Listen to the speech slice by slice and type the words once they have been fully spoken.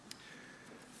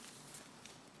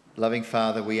Loving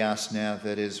Father, we ask now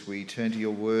that as we turn to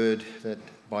your word, that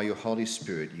by your Holy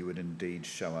Spirit you would indeed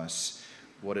show us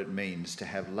what it means to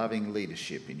have loving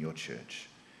leadership in your church.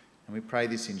 And we pray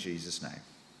this in Jesus' name.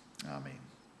 Amen.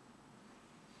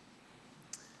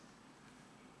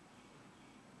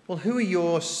 Well, who are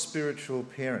your spiritual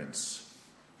parents?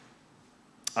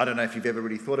 I don't know if you've ever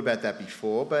really thought about that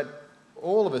before, but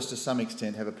all of us to some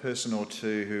extent have a person or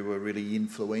two who were really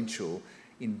influential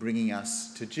in bringing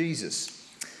us to Jesus.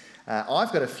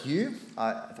 I've got a few.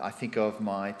 I think of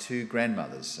my two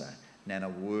grandmothers, Nana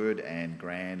Word and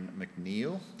Gran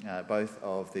McNeil. Both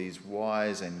of these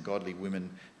wise and godly women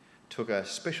took a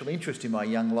special interest in my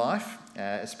young life,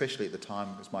 especially at the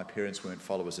time because my parents weren't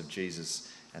followers of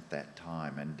Jesus at that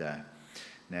time. And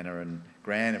Nana and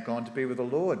Gran have gone to be with the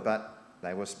Lord, but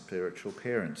they were spiritual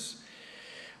parents.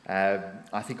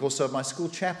 I think also of my school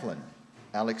chaplain,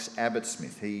 Alex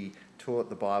Abbott-Smith. He taught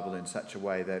the Bible in such a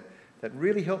way that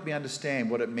really helped me understand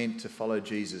what it meant to follow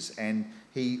Jesus. And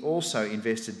he also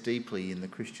invested deeply in the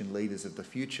Christian leaders of the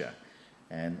future.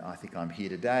 And I think I'm here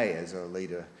today as a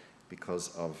leader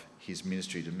because of his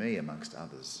ministry to me, amongst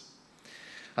others.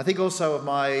 I think also of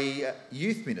my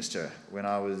youth minister when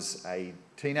I was a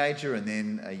teenager and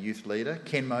then a youth leader,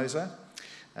 Ken Moser.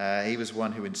 He was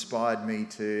one who inspired me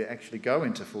to actually go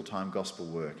into full-time gospel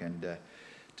work and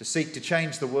to seek to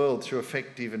change the world through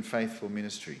effective and faithful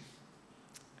ministry.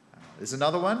 There's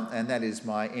another one, and that is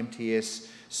my MTS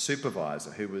supervisor,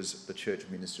 who was the church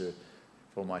minister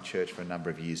for my church for a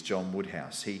number of years, John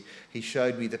Woodhouse. He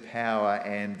showed me the power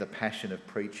and the passion of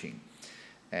preaching,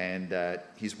 and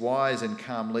his wise and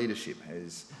calm leadership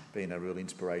has been a real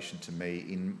inspiration to me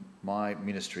in my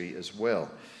ministry as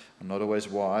well. I'm not always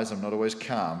wise, I'm not always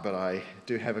calm, but I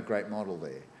do have a great model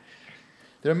there.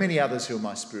 There are many others who are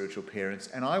my spiritual parents,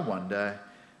 and I wonder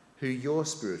who your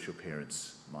spiritual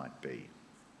parents might be.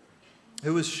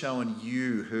 Who has shown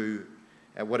you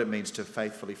what it means to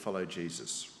faithfully follow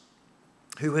Jesus?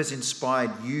 Who has inspired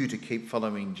you to keep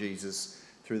following Jesus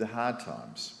through the hard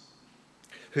times?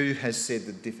 Who has said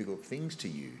the difficult things to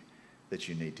you that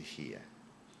you need to hear?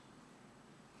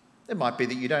 It might be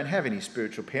that you don't have any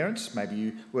spiritual parents. Maybe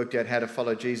you worked out how to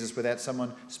follow Jesus without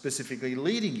someone specifically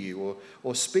leading you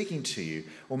or speaking to you.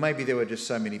 Or maybe there were just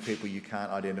so many people you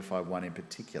can't identify one in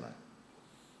particular.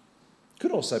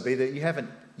 Could also be that you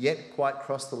haven't yet quite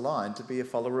crossed the line to be a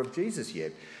follower of Jesus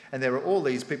yet. And there are all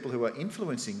these people who are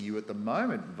influencing you at the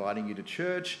moment, inviting you to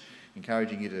church,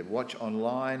 encouraging you to watch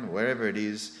online, wherever it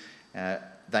is.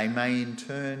 They may in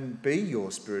turn be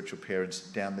your spiritual parents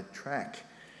down the track.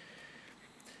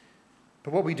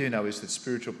 But what we do know is that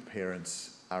spiritual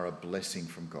parents are a blessing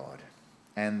from God.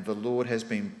 And the Lord has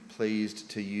been pleased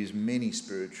to use many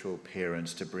spiritual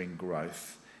parents to bring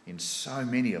growth in so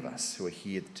many of us who are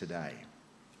here today.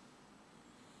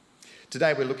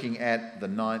 Today we're looking at the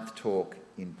 9th talk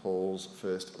in Paul's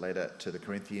first letter to the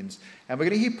Corinthians, and we're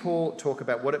going to hear Paul talk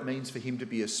about what it means for him to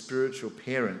be a spiritual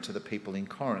parent to the people in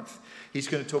Corinth. He's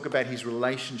going to talk about his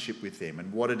relationship with them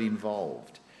and what it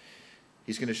involved.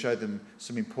 He's going to show them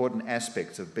some important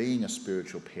aspects of being a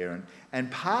spiritual parent, and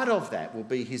part of that will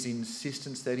be his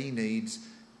insistence that he needs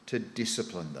to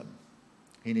discipline them.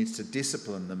 He needs to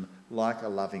discipline them like a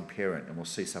loving parent, and we'll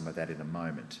see some of that in a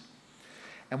moment.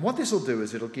 And what this will do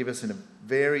is it'll give us a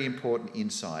very important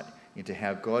insight into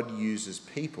how God uses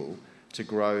people to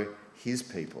grow his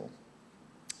people.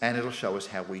 And it'll show us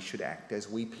how we should act as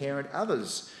we parent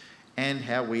others and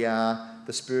how we are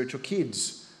the spiritual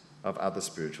kids of other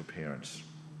spiritual parents.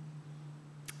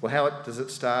 Well, how does it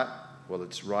start? Well,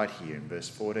 it's right here in verse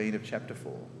 14 of chapter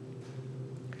 4.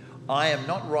 I am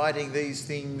not writing these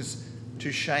things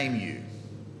to shame you.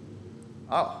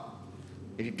 Oh,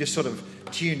 if you've just sort of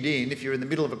tuned in, if you're in the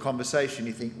middle of a conversation,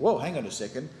 you think, whoa, hang on a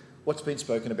second, what's been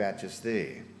spoken about just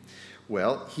there?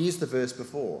 Well, here's the verse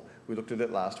before. We looked at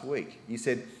it last week. He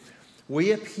said,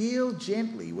 we appeal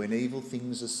gently when evil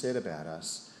things are said about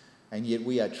us, and yet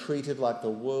we are treated like the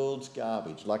world's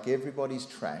garbage, like everybody's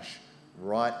trash,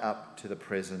 right up to the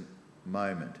present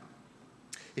moment.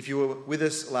 If you were with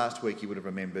us last week, you would have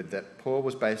remembered that Paul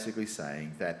was basically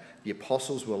saying that the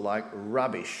apostles were like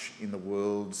rubbish in the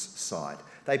world's sight.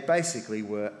 They basically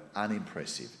were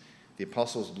unimpressive. The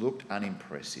apostles looked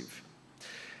unimpressive.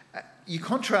 You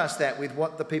contrast that with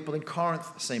what the people in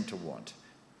Corinth seem to want.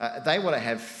 They want to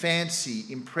have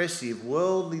fancy, impressive,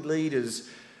 worldly leaders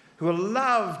who are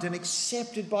loved and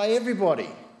accepted by everybody.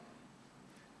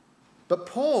 But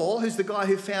Paul, who's the guy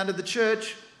who founded the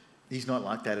church, he's not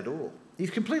like that at all.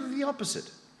 He's completely the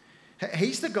opposite.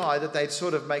 He's the guy that they'd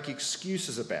sort of make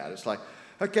excuses about. It's like,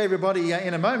 okay, everybody,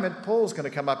 in a moment, Paul's going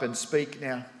to come up and speak.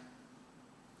 Now,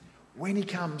 When he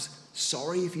comes,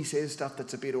 sorry if he says stuff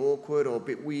that's a bit awkward or a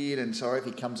bit weird, and sorry if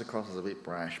he comes across as a bit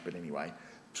brash, but anyway,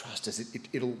 trust us,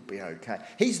 it'll be okay.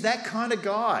 He's that kind of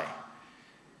guy.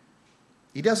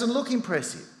 He doesn't look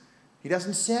impressive. He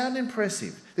doesn't sound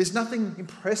impressive. There's nothing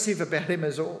impressive about him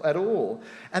at all.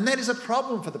 And that is a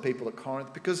problem for the people at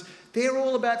Corinth, because they're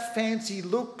all about fancy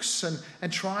looks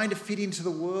and trying to fit into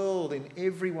the world in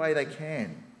every way they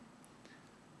can.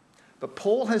 But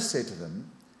Paul has said to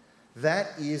them,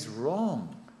 that is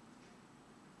wrong.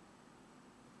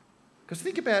 Because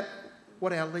think about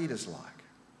what our leader's like.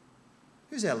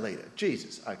 Who's our leader?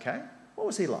 Jesus, okay. What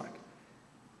was he like?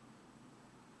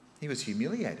 He was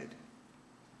humiliated.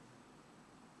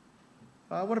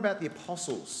 What about the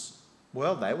apostles?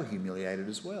 Well, they were humiliated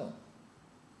as well.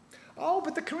 Oh,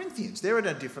 but the Corinthians, they're in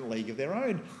a different league of their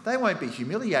own. They won't be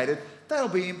humiliated. They'll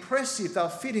be impressive. They'll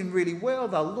fit in really well.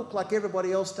 They'll look like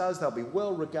everybody else does. They'll be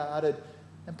well regarded.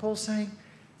 And Paul's saying,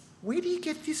 where do you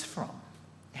get this from?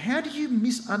 How do you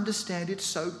misunderstand it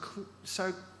so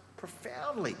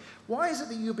profoundly? Why is it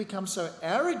that you become so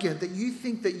arrogant that you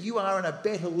think that you are in a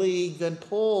better league than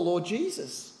Paul or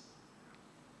Jesus?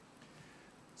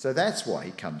 So that's why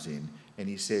he comes in and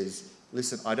he says,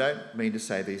 listen, I don't mean to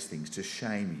say these things to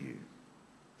shame you.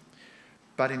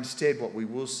 But instead what we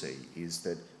will see is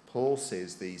that Paul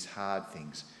says these hard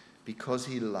things because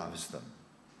he loves them.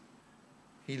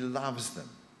 He loves them.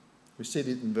 We see it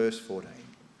in verse 14.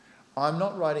 I'm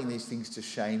not writing these things to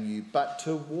shame you, but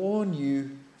to warn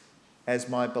you as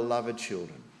my beloved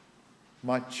children,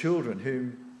 my children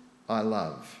whom I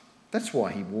love. That's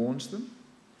why he warns them.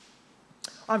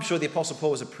 I'm sure the Apostle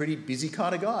Paul was a pretty busy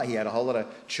kind of guy. He had a whole lot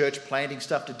of church planting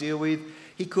stuff to deal with.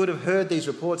 He could have heard these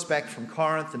reports back from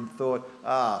Corinth and thought,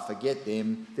 forget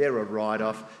them. They're a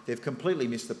write-off. They've completely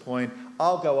missed the point.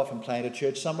 I'll go off and plant a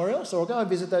church somewhere else, or I'll go and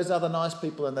visit those other nice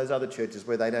people in those other churches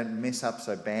where they don't mess up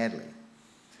so badly.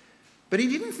 But he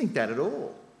didn't think that at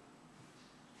all.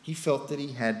 He felt that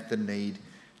he had the need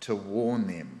to warn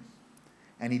them.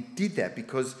 And he did that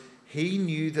because he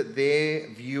knew that their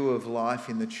view of life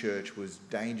in the church was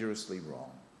dangerously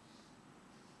wrong.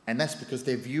 And that's because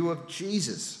their view of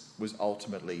Jesus was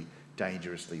ultimately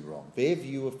dangerously wrong. Their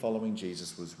view of following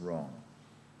Jesus was wrong.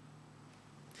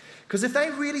 Because if they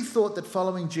really thought that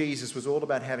following Jesus was all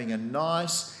about having a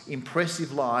nice,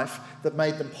 impressive life that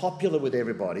made them popular with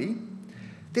everybody,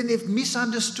 then they've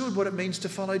misunderstood what it means to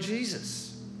follow Jesus.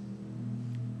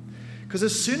 Because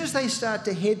as soon as they start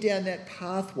to head down that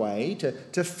pathway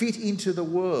to fit into the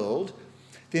world,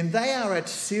 then they are at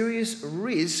serious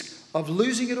risk of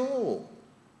losing it all.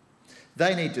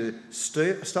 They need to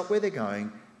stop where they're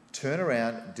going, turn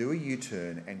around, do a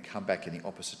U-turn and come back in the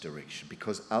opposite direction,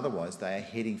 because otherwise they are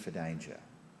heading for danger.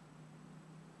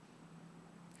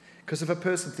 Because if a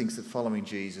person thinks that following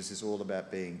Jesus is all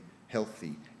about being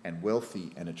healthy and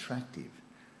wealthy and attractive,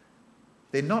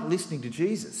 they're not listening to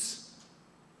Jesus.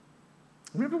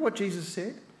 Remember what Jesus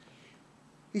said?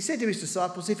 He said to his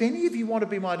disciples, if any of you want to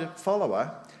be my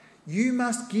follower, you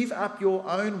must give up your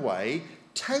own way,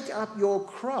 take up your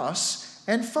cross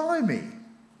and follow me.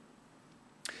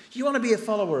 You want to be a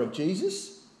follower of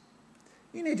Jesus?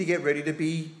 You need to get ready to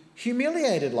be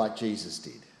humiliated like Jesus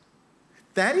did.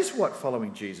 That is what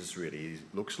following Jesus really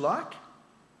looks like.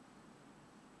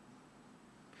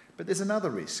 But there's another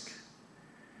risk.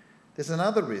 There's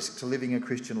another risk to living a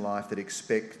Christian life that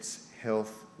expects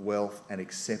health, wealth and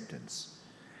acceptance.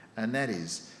 And that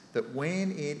is that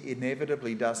when it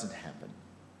inevitably doesn't happen,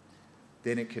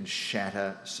 then it can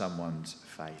shatter someone's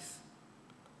faith.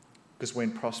 Because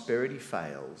when prosperity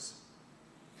fails,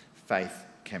 faith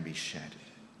can be shattered.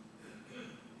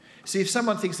 See, if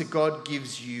someone thinks that God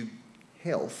gives you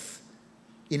health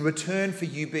in return for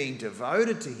you being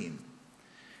devoted to him,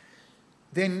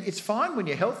 then it's fine when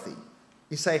you're healthy.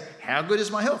 You say, how good is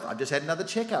my health? I've just had another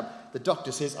checkup. The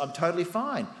doctor says I'm totally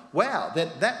fine. Wow,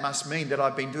 that must mean that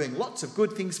I've been doing lots of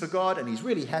good things for God and he's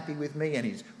really happy with me and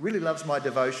he really loves my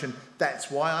devotion. That's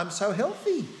why I'm so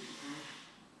healthy.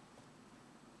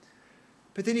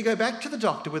 But then you go back to the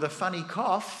doctor with a funny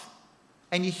cough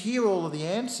and you hear all of the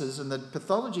answers and the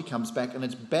pathology comes back and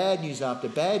it's bad news after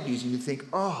bad news and you think,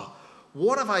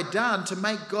 what have I done to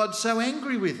make God so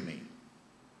angry with me?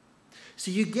 So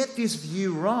you get this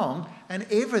view wrong and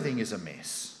everything is a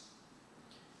mess.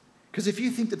 Because if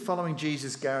you think that following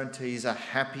Jesus guarantees a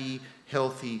happy,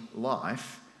 healthy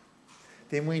life,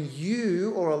 then when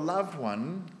you or a loved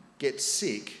one gets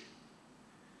sick,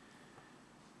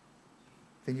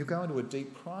 then you'll go into a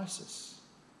deep crisis.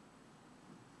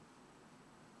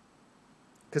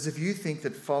 Because if you think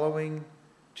that following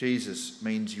Jesus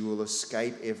means you will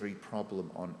escape every problem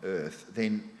on earth,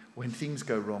 then when things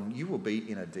go wrong, you will be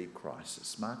in a deep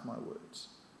crisis. Mark my words.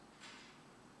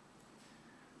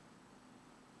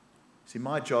 See,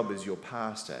 my job as your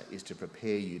pastor is to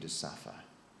prepare you to suffer.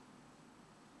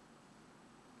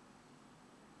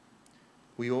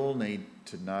 We all need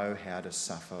to know how to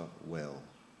suffer well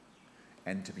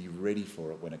and to be ready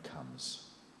for it when it comes.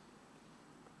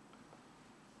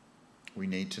 We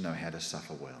need to know how to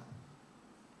suffer well.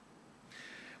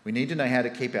 We need to know how to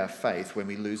keep our faith when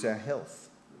we lose our health.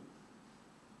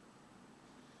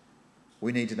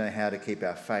 We need to know how to keep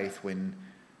our faith when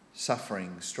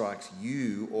suffering strikes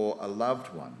you or a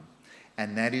loved one.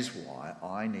 And that is why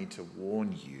I need to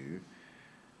warn you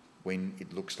when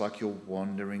it looks like you're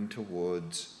wandering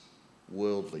towards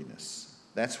worldliness.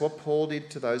 That's what Paul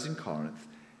did to those in Corinth,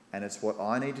 and it's what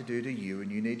I need to do to you,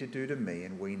 and you need to do to me,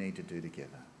 and we need to do together.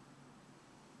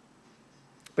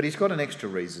 But he's got an extra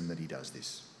reason that he does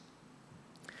this.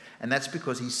 And that's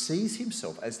because he sees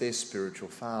himself as their spiritual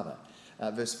father.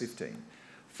 Verse 15.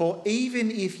 For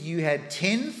even if you had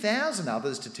 10,000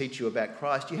 others to teach you about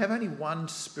Christ, you have only one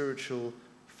spiritual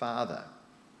father.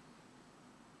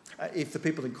 If the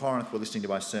people in Corinth were listening to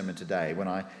my sermon today, when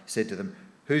I said to them,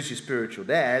 who's your spiritual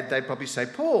dad? They'd probably say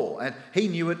Paul. And he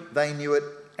knew it, they knew it.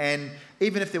 And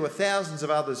even if there were thousands of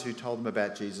others who told them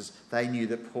about Jesus, they knew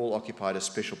that Paul occupied a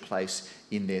special place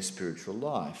in their spiritual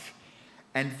life.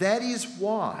 And that is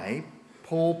why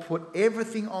Paul put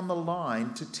everything on the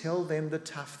line to tell them the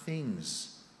tough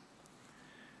things.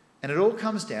 And it all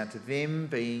comes down to them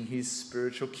being his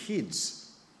spiritual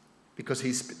kids, because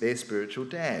he's their spiritual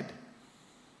dad.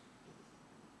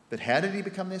 But how did he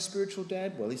become their spiritual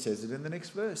dad? Well, he says it in the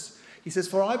next verse. He says,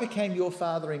 for I became your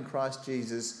father in Christ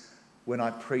Jesus when I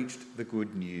preached the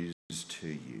good news to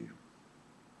you.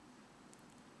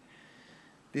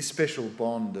 This special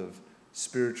bond of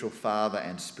spiritual father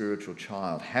and spiritual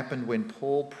child happened when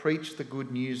Paul preached the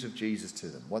good news of Jesus to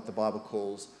them, what the Bible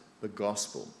calls the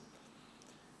gospel.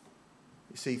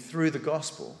 You see, through the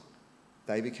gospel,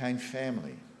 they became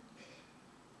family.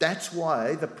 That's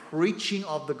why the preaching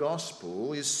of the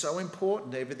gospel is so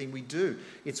important to everything we do.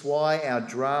 It's why our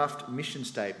draft mission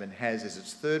statement has as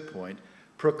its third point,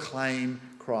 proclaim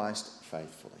Christ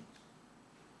faithfully.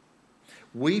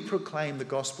 We proclaim the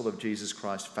gospel of Jesus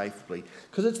Christ faithfully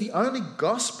because it's the only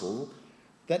gospel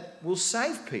that will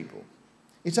save people.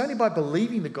 It's only by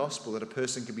believing the gospel that a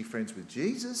person can be friends with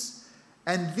Jesus,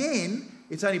 and then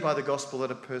it's only by the gospel that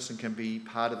a person can be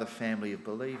part of the family of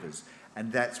believers.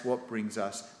 And that's what brings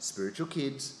us spiritual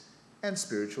kids and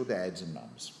spiritual dads and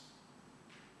mums.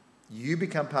 You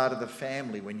become part of the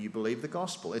family when you believe the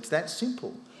gospel. It's that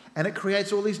simple. And it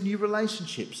creates all these new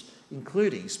relationships,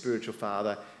 including spiritual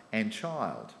father and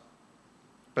child,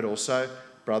 but also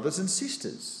brothers and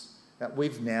sisters.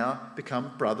 We've now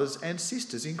become brothers and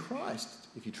sisters in Christ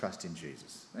if you trust in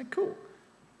Jesus. Isn't that cool?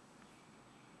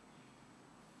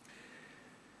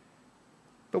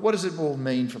 But what does it all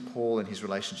mean for Paul and his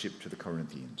relationship to the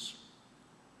Corinthians?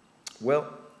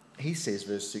 Well, he says,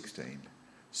 verse 16,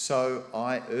 so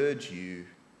I urge you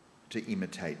to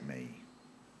imitate me.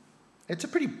 It's a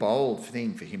pretty bold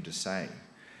thing for him to say.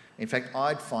 In fact,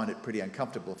 I'd find it pretty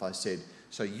uncomfortable if I said,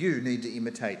 so you need to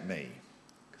imitate me.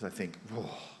 Because I think,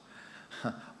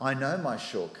 I know my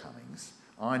shortcomings,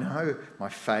 I know my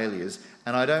failures,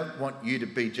 and I don't want you to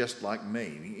be just like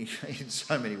me in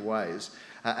so many ways.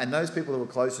 And those people who are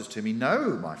closest to me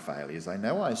know my failures. They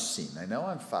know I sin. They know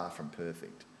I'm far from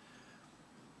perfect.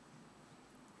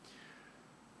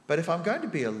 But if I'm going to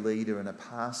be a leader and a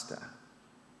pastor,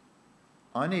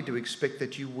 I need to expect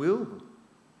that you will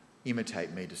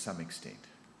imitate me to some extent.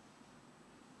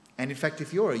 And in fact,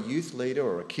 if you're a youth leader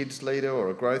or a kids leader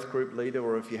or a growth group leader,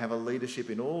 or if you have a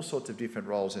leadership in all sorts of different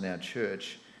roles in our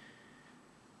church,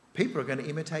 people are going to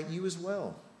imitate you as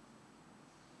well.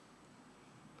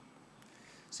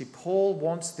 See, Paul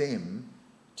wants them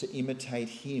to imitate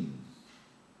him.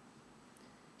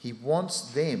 He wants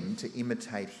them to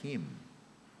imitate him.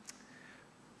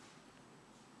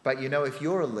 But you know, if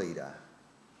you're a leader,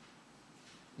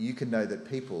 you can know that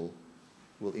people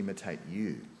will imitate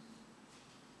you.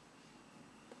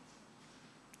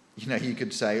 You know, you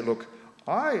could say, look,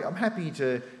 I'm happy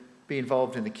to be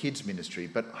involved in the kids' ministry,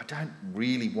 but I don't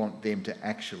really want them to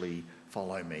actually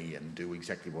follow me and do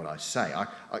exactly what I say.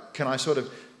 Can I sort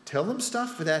of tell them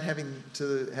stuff without having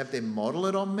to have them model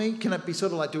it on me? Can it be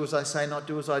sort of like do as I say, not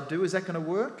do as I do? Is that going to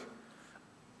work?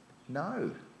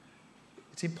 No.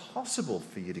 It's impossible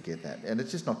for you to get that, and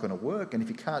it's just not going to work. And if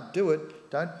you can't do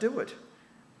it, don't do it.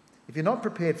 If you're not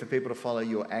prepared for people to follow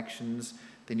your actions,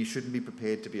 then you shouldn't be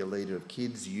prepared to be a leader of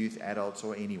kids, youth, adults,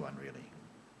 or anyone really.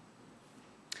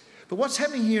 But what's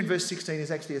happening here in verse 16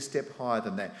 is actually a step higher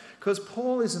than that. Because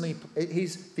Paul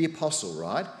he's the apostle,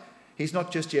 right? He's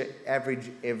not just your average,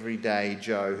 everyday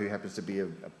Joe who happens to be a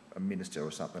minister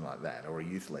or something like that, or a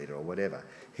youth leader or whatever.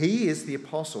 He is the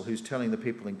apostle who's telling the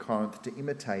people in Corinth to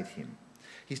imitate him.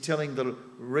 He's telling the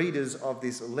readers of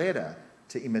this letter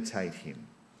to imitate him.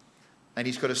 And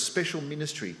he's got a special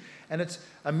ministry. And it's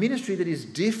a ministry that is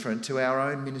different to our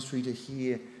own ministry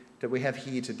that we have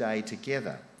here today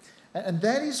together. And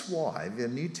that is why the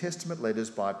New Testament letters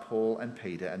by Paul and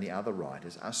Peter and the other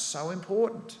writers are so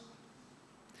important.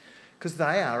 Because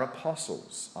they are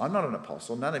apostles. I'm not an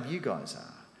apostle. None of you guys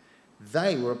are.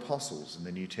 They were apostles in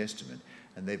the New Testament.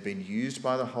 And they've been used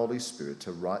by the Holy Spirit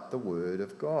to write the Word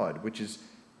of God, which is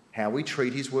how we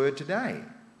treat his Word today,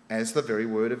 as the very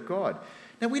Word of God.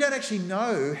 Now, we don't actually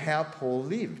know how Paul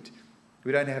lived.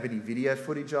 We don't have any video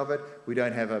footage of it. We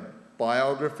don't have a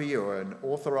biography or an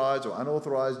authorised or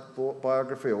unauthorised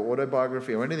biography or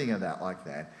autobiography or anything of that like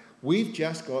that. We've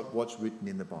just got what's written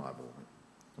in the Bible.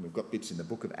 And we've got bits in the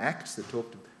book of Acts that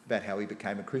talked about how he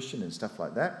became a Christian and stuff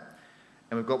like that.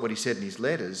 And we've got what he said in his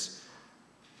letters.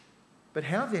 But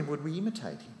how then would we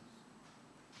imitate him?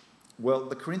 Well,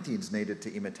 the Corinthians needed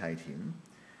to imitate him.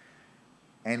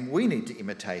 And we need to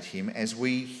imitate him as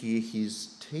we hear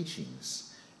his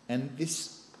teachings. And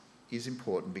this is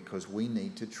important because we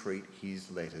need to treat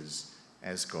his letters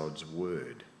as God's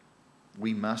word.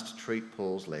 We must treat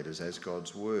Paul's letters as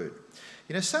God's word.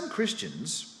 You know, some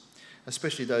Christians,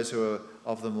 especially those who are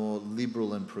of the more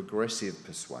liberal and progressive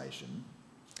persuasion,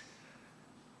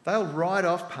 they'll write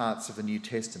off parts of the New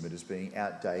Testament as being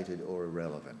outdated or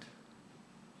irrelevant.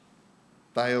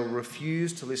 They'll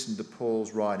refuse to listen to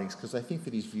Paul's writings because they think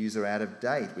that his views are out of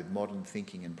date with modern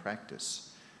thinking and practice.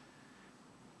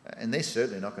 And they're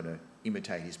certainly not going to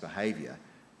imitate his behaviour,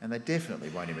 and they definitely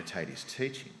won't imitate his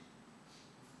teaching.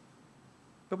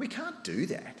 But we can't do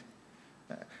that.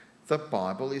 The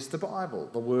Bible is the Bible.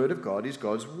 The Word of God is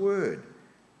God's Word.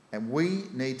 And we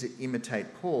need to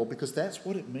imitate Paul because that's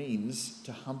what it means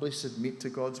to humbly submit to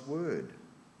God's Word.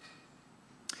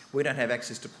 We don't have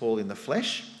access to Paul in the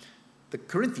flesh. The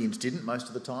Corinthians didn't most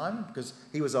of the time because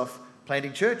he was off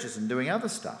planting churches and doing other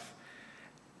stuff.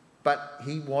 But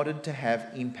he wanted to have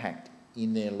impact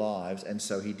in their lives, and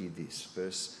so he did this.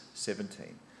 Verse 17.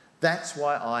 That's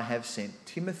why I have sent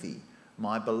Timothy,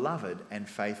 my beloved and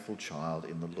faithful child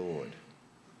in the Lord.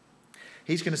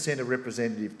 He's going to send a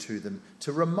representative to them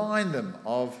to remind them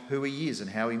of who he is and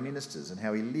how he ministers and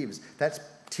how he lives. That's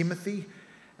Timothy.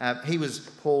 He was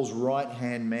Paul's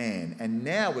right-hand man, and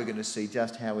now we're going to see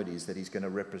just how it is that he's going to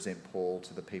represent Paul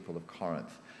to the people of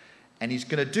Corinth. And he's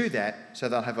going to do that so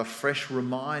they'll have a fresh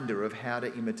reminder of how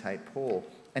to imitate Paul.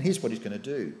 And here's what he's going to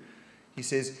do. He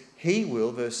says, he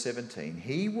will, verse 17,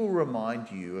 he will remind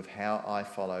you of how I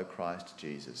follow Christ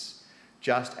Jesus,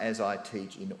 just as I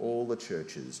teach in all the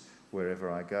churches wherever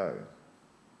I go.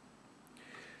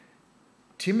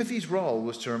 Timothy's role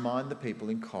was to remind the people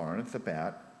in Corinth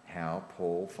about how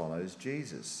Paul follows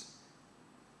Jesus.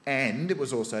 And it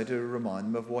was also to remind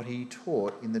them of what he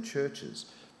taught in the churches.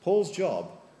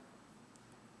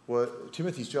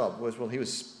 Timothy's job was,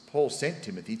 Paul sent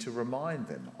Timothy to remind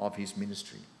them of his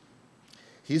ministry.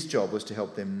 His job was to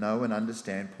help them know and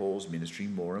understand Paul's ministry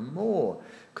more and more.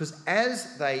 Because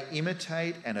as they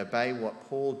imitate and obey what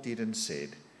Paul did and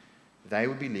said, they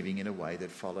would be living in a way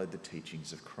that followed the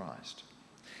teachings of Christ.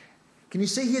 Can you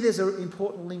see here there's an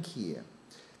important link here?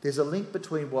 There's a link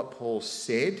between what Paul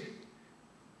said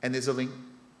and there's a link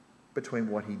between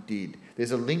what he did.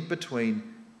 There's a link between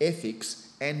ethics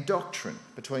and doctrine,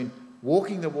 between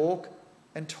walking the walk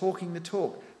and talking the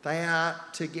talk. They are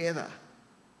together.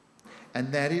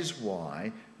 And that is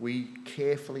why we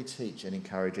carefully teach and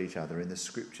encourage each other in the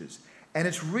scriptures. And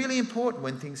it's really important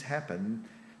when things happen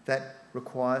that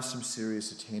require some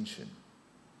serious attention.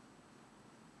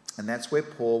 And that's where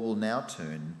Paul will now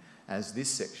turn as this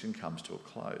section comes to a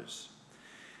close.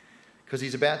 Because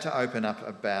he's about to open up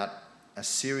about a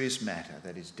serious matter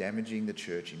that is damaging the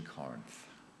church in Corinth.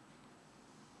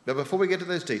 But before we get to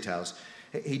those details,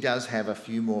 he does have a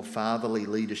few more fatherly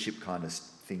leadership kind of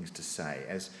things to say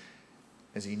as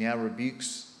he now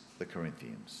rebukes the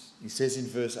Corinthians. He says in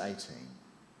verse 18,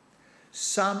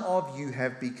 some of you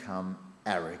have become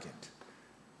arrogant,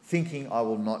 thinking I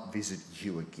will not visit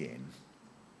you again.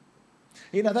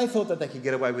 You know, they thought that they could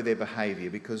get away with their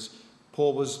behaviour because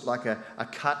Paul was like a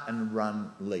cut and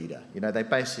run leader. You know, they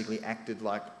basically acted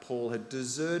like Paul had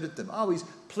deserted them. Oh, he's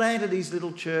planted his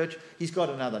little church. He's got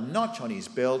another notch on his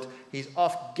belt. He's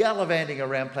off gallivanting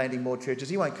around planting more churches.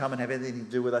 He won't come and have anything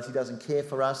to do with us. He doesn't care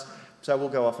for us. So we'll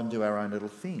go off and do our own little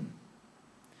thing.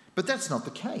 But that's not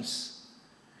the case.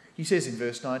 He says in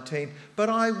verse 19, "But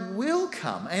I will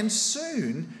come, and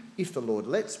soon, if the Lord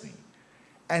lets me.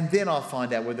 And then I'll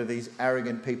find out whether these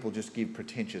arrogant people just give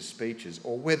pretentious speeches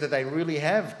or whether they really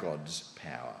have God's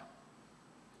power."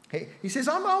 He says,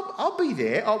 I'll be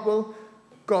there.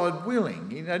 God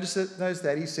willing. You notice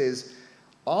that he says,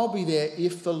 I'll be there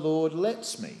if the Lord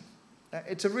lets me.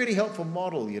 It's a really helpful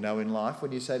model, in life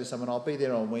when you say to someone, I'll be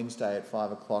there on Wednesday at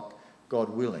 5 o'clock, God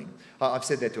willing. I've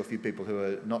said that to a few people who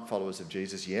are not followers of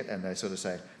Jesus yet, and they sort of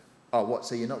say, oh, what,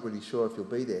 so you're not really sure if you'll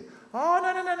be there?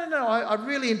 Oh, no, I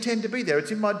really intend to be there.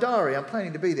 It's in my diary. I'm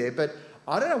planning to be there, but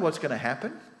I don't know what's going to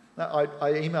happen. I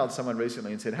emailed someone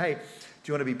recently and said, hey, do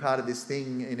you want to be part of this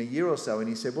thing in a year or so? And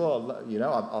he said, well,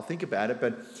 I'll think about it,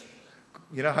 but,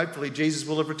 hopefully Jesus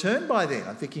will have returned by then.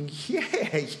 I'm thinking,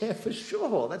 yeah, for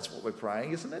sure. That's what we're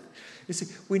praying, isn't it? You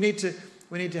see, we need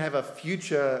to have a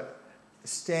future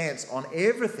stance on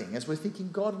everything as we're thinking,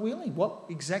 God willing. What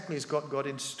exactly has God got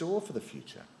in store for the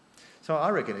future? So I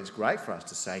reckon it's great for us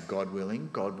to say, God willing,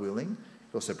 God willing.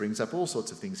 It also brings up all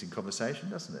sorts of things in conversation,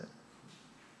 doesn't it?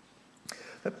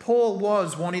 But Paul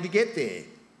was wanting to get there,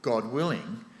 God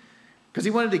willing, because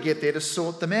he wanted to get there to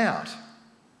sort them out.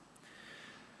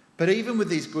 But even with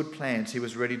these good plans, he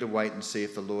was ready to wait and see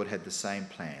if the Lord had the same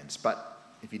plans. But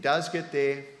if he does get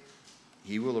there,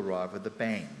 he will arrive with a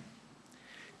bang.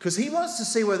 Because he wants to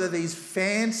see whether these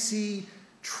fancy,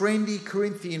 trendy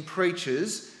Corinthian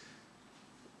preachers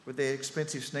with their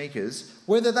expensive sneakers,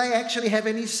 whether they actually have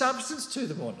any substance to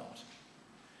them or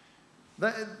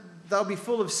not. They'll be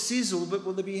full of sizzle, but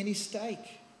will there be any steak?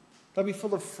 They'll be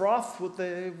full of froth, will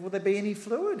there be any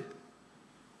fluid?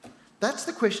 That's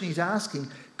the question he's asking,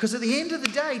 because at the end of the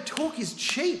day, talk is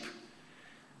cheap.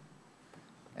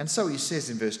 And so he says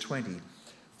in verse 20,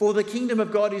 "For the kingdom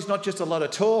of God is not just a lot of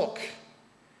talk,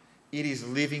 it is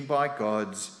living by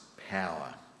God's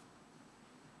power."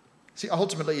 See,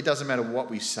 ultimately, it doesn't matter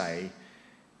what we say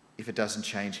if it doesn't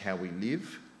change how we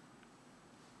live.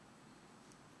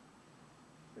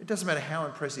 It doesn't matter how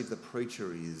impressive the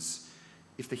preacher is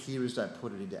if the hearers don't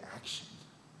put it into action.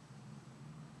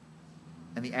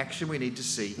 And the action we need to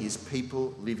see is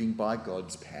people living by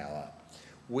God's power.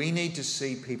 We need to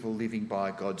see people living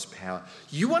by God's power.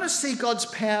 You want to see God's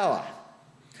power?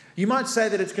 You might say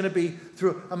that it's going to be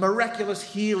through a miraculous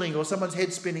healing or someone's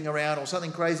head spinning around or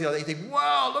something crazy like that. You think,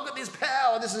 wow, look at this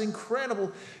power. This is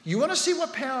incredible. You want to see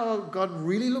what power God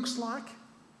really looks like?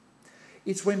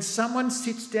 It's when someone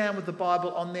sits down with the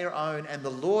Bible on their own and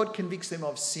the Lord convicts them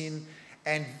of sin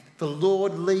and the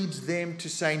Lord leads them to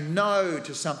say no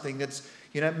to something that's,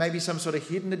 maybe some sort of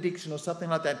hidden addiction or something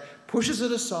like that, pushes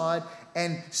it aside,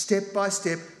 and step by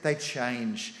step they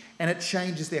change, and it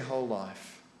changes their whole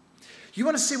life. You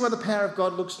want to see what the power of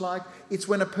God looks like? It's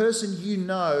when a person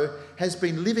has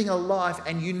been living a life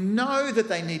and you know that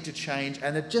they need to change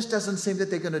and it just doesn't seem that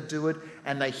they're going to do it,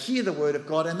 and they hear the word of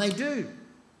God and they do.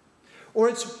 Or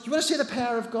you want to see the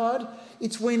power of God?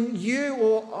 It's when you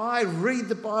or I read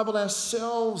the Bible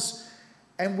ourselves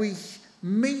and we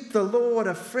meet the Lord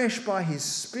afresh by his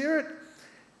Spirit,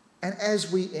 and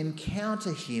as we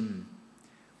encounter him,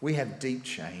 we have deep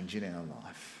change in our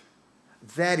life.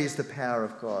 That is the power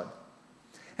of God.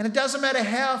 And it doesn't matter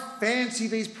how fancy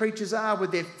these preachers are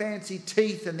with their fancy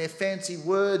teeth and their fancy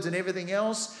words and everything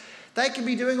else. They can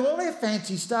be doing all their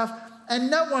fancy stuff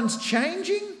and no one's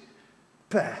changing.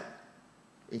 Bah,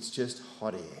 it's just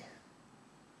hot air.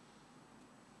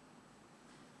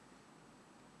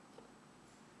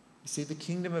 You see, the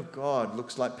kingdom of God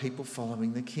looks like people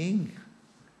following the King.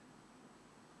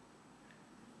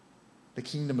 The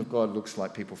kingdom of God looks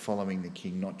like people following the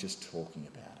King, not just talking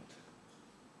about it.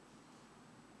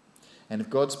 And if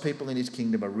God's people in his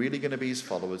kingdom are really going to be his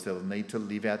followers, they'll need to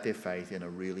live out their faith in a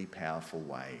really powerful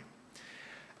way.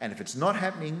 And if it's not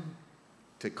happening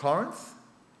to Corinth,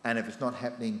 and if it's not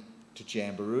happening to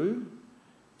Jamboree,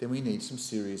 then we need some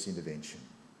serious intervention.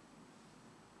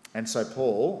 And so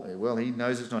Paul, he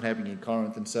knows it's not happening in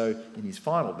Corinth, and so in his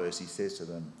final verse he says to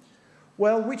them,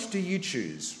 well, which do you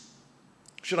choose?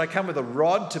 Should I come with a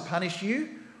rod to punish you,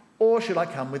 or should I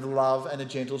come with love and a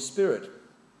gentle spirit?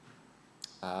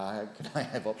 Can I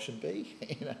have option B?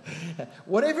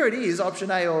 Whatever it is,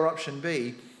 option A or option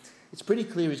B, it's pretty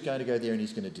clear he's going to go there and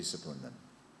he's going to discipline them.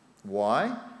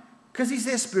 Why? Because he's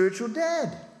their spiritual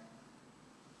dad.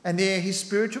 And they're his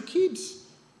spiritual kids.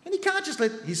 And he can't just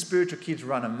let his spiritual kids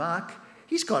run amok.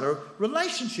 He's got a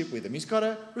relationship with them. He's got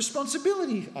a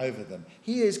responsibility over them.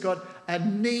 He has got a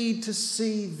need to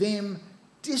see them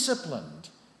disciplined.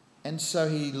 And so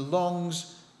he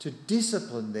longs to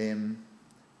discipline them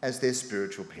as their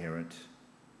spiritual parent.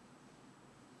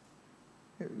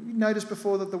 You noticed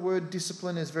before that the word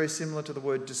discipline is very similar to the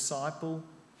word disciple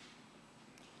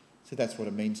So that's what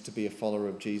it means to be a follower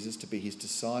of Jesus, to be his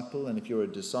disciple. And if you're a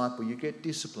disciple, you get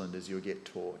disciplined as you get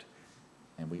taught.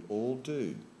 And we all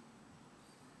do.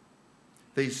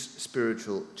 These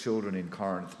spiritual children in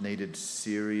Corinth needed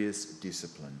serious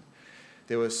discipline.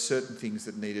 There were certain things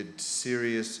that needed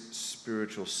serious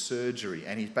spiritual surgery.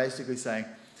 And he's basically saying,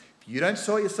 if you don't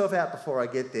sort yourself out before I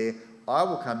get there, I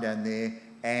will come down there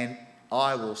and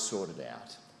I will sort it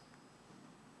out.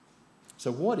 So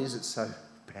what is it so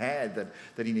bad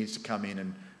that he needs to come in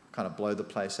and kind of blow the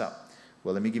place up?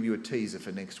 Well, let me give you a teaser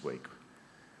for next week.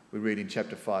 We read in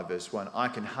chapter 5, verse 1, I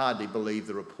can hardly believe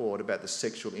the report about the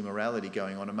sexual immorality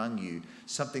going on among you,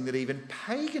 something that even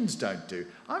pagans don't do.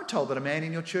 I'm told that a man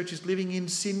in your church is living in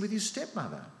sin with his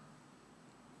stepmother.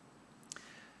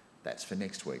 That's for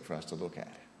next week for us to look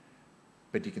at.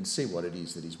 But you can see what it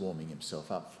is that he's warming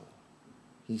himself up for.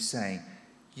 He's saying,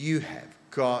 you have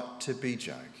got to be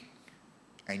joking.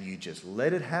 And you just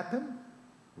let it happen?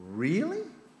 Really?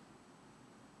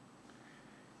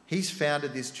 He's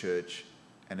founded this church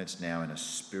and it's now in a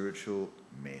spiritual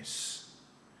mess.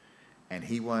 And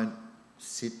he won't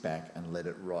sit back and let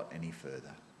it rot any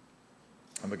further.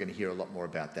 And we're going to hear a lot more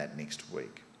about that next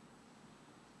week.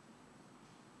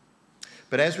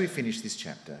 But as we finish this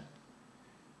chapter,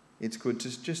 it's good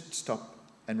to just stop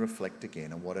and reflect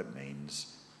again on what it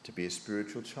means to be a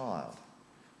spiritual child.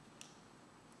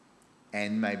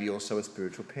 And maybe also a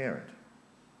spiritual parent.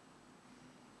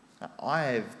 Now, I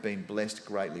have been blessed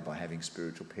greatly by having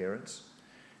spiritual parents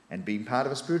and being part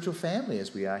of a spiritual family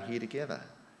as we are here together.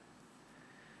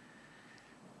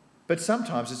 But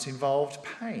sometimes it's involved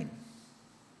pain.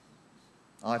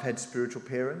 I've had spiritual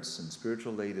parents and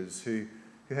spiritual leaders who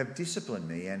have disciplined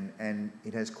me and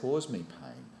it has caused me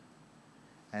pain.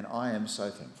 And I am so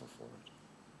thankful for it.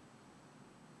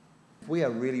 If we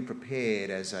are really prepared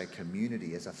as a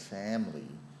community, as a family,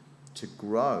 to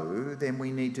grow, then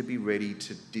we need to be ready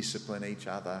to discipline each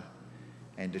other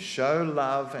and to show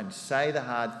love and say the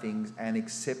hard things and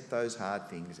accept those hard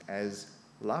things as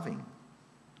loving.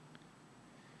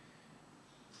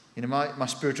 You know, my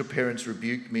spiritual parents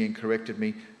rebuked me and corrected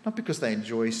me, not because they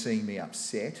enjoy seeing me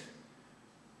upset.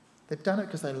 They've done it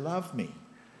because they love me.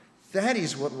 That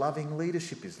is what loving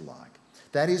leadership is like.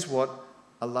 That is what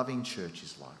a loving church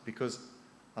is like, because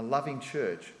a loving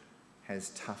church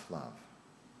has tough love.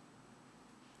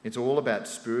 It's all about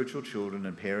spiritual children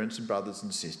and parents and brothers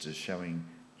and sisters showing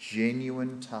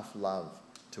genuine tough love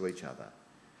to each other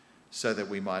so that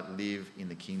we might live in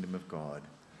the kingdom of God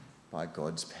by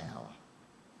God's power.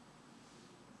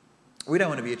 We don't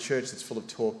want to be a church that's full of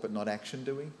talk but not action,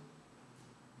 do we?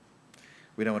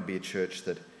 We don't want to be a church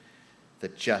that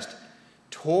just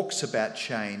talks about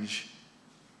change,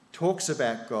 talks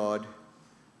about God,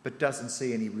 but doesn't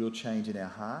see any real change in our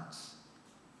hearts.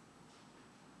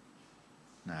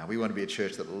 No, we want to be a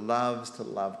church that loves to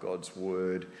love God's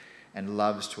word and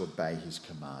loves to obey his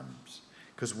commands.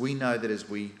 Because we know that as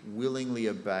we willingly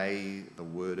obey the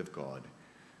word of God,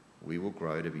 we will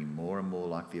grow to be more and more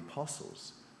like the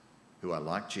apostles, who are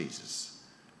like Jesus,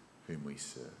 whom we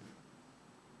serve.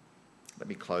 Let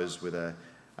me close with a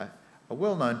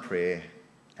well-known prayer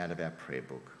out of our prayer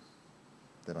book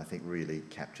that I think really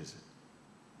captures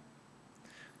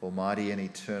it. Almighty and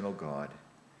eternal God,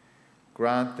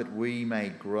 grant that we may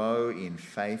grow in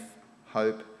faith,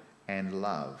 hope, and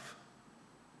love,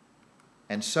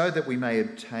 and so that we may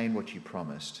obtain what you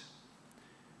promised.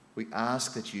 We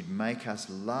ask that you'd make us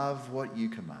love what you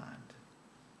command,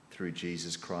 through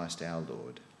Jesus Christ our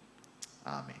Lord.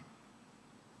 Amen.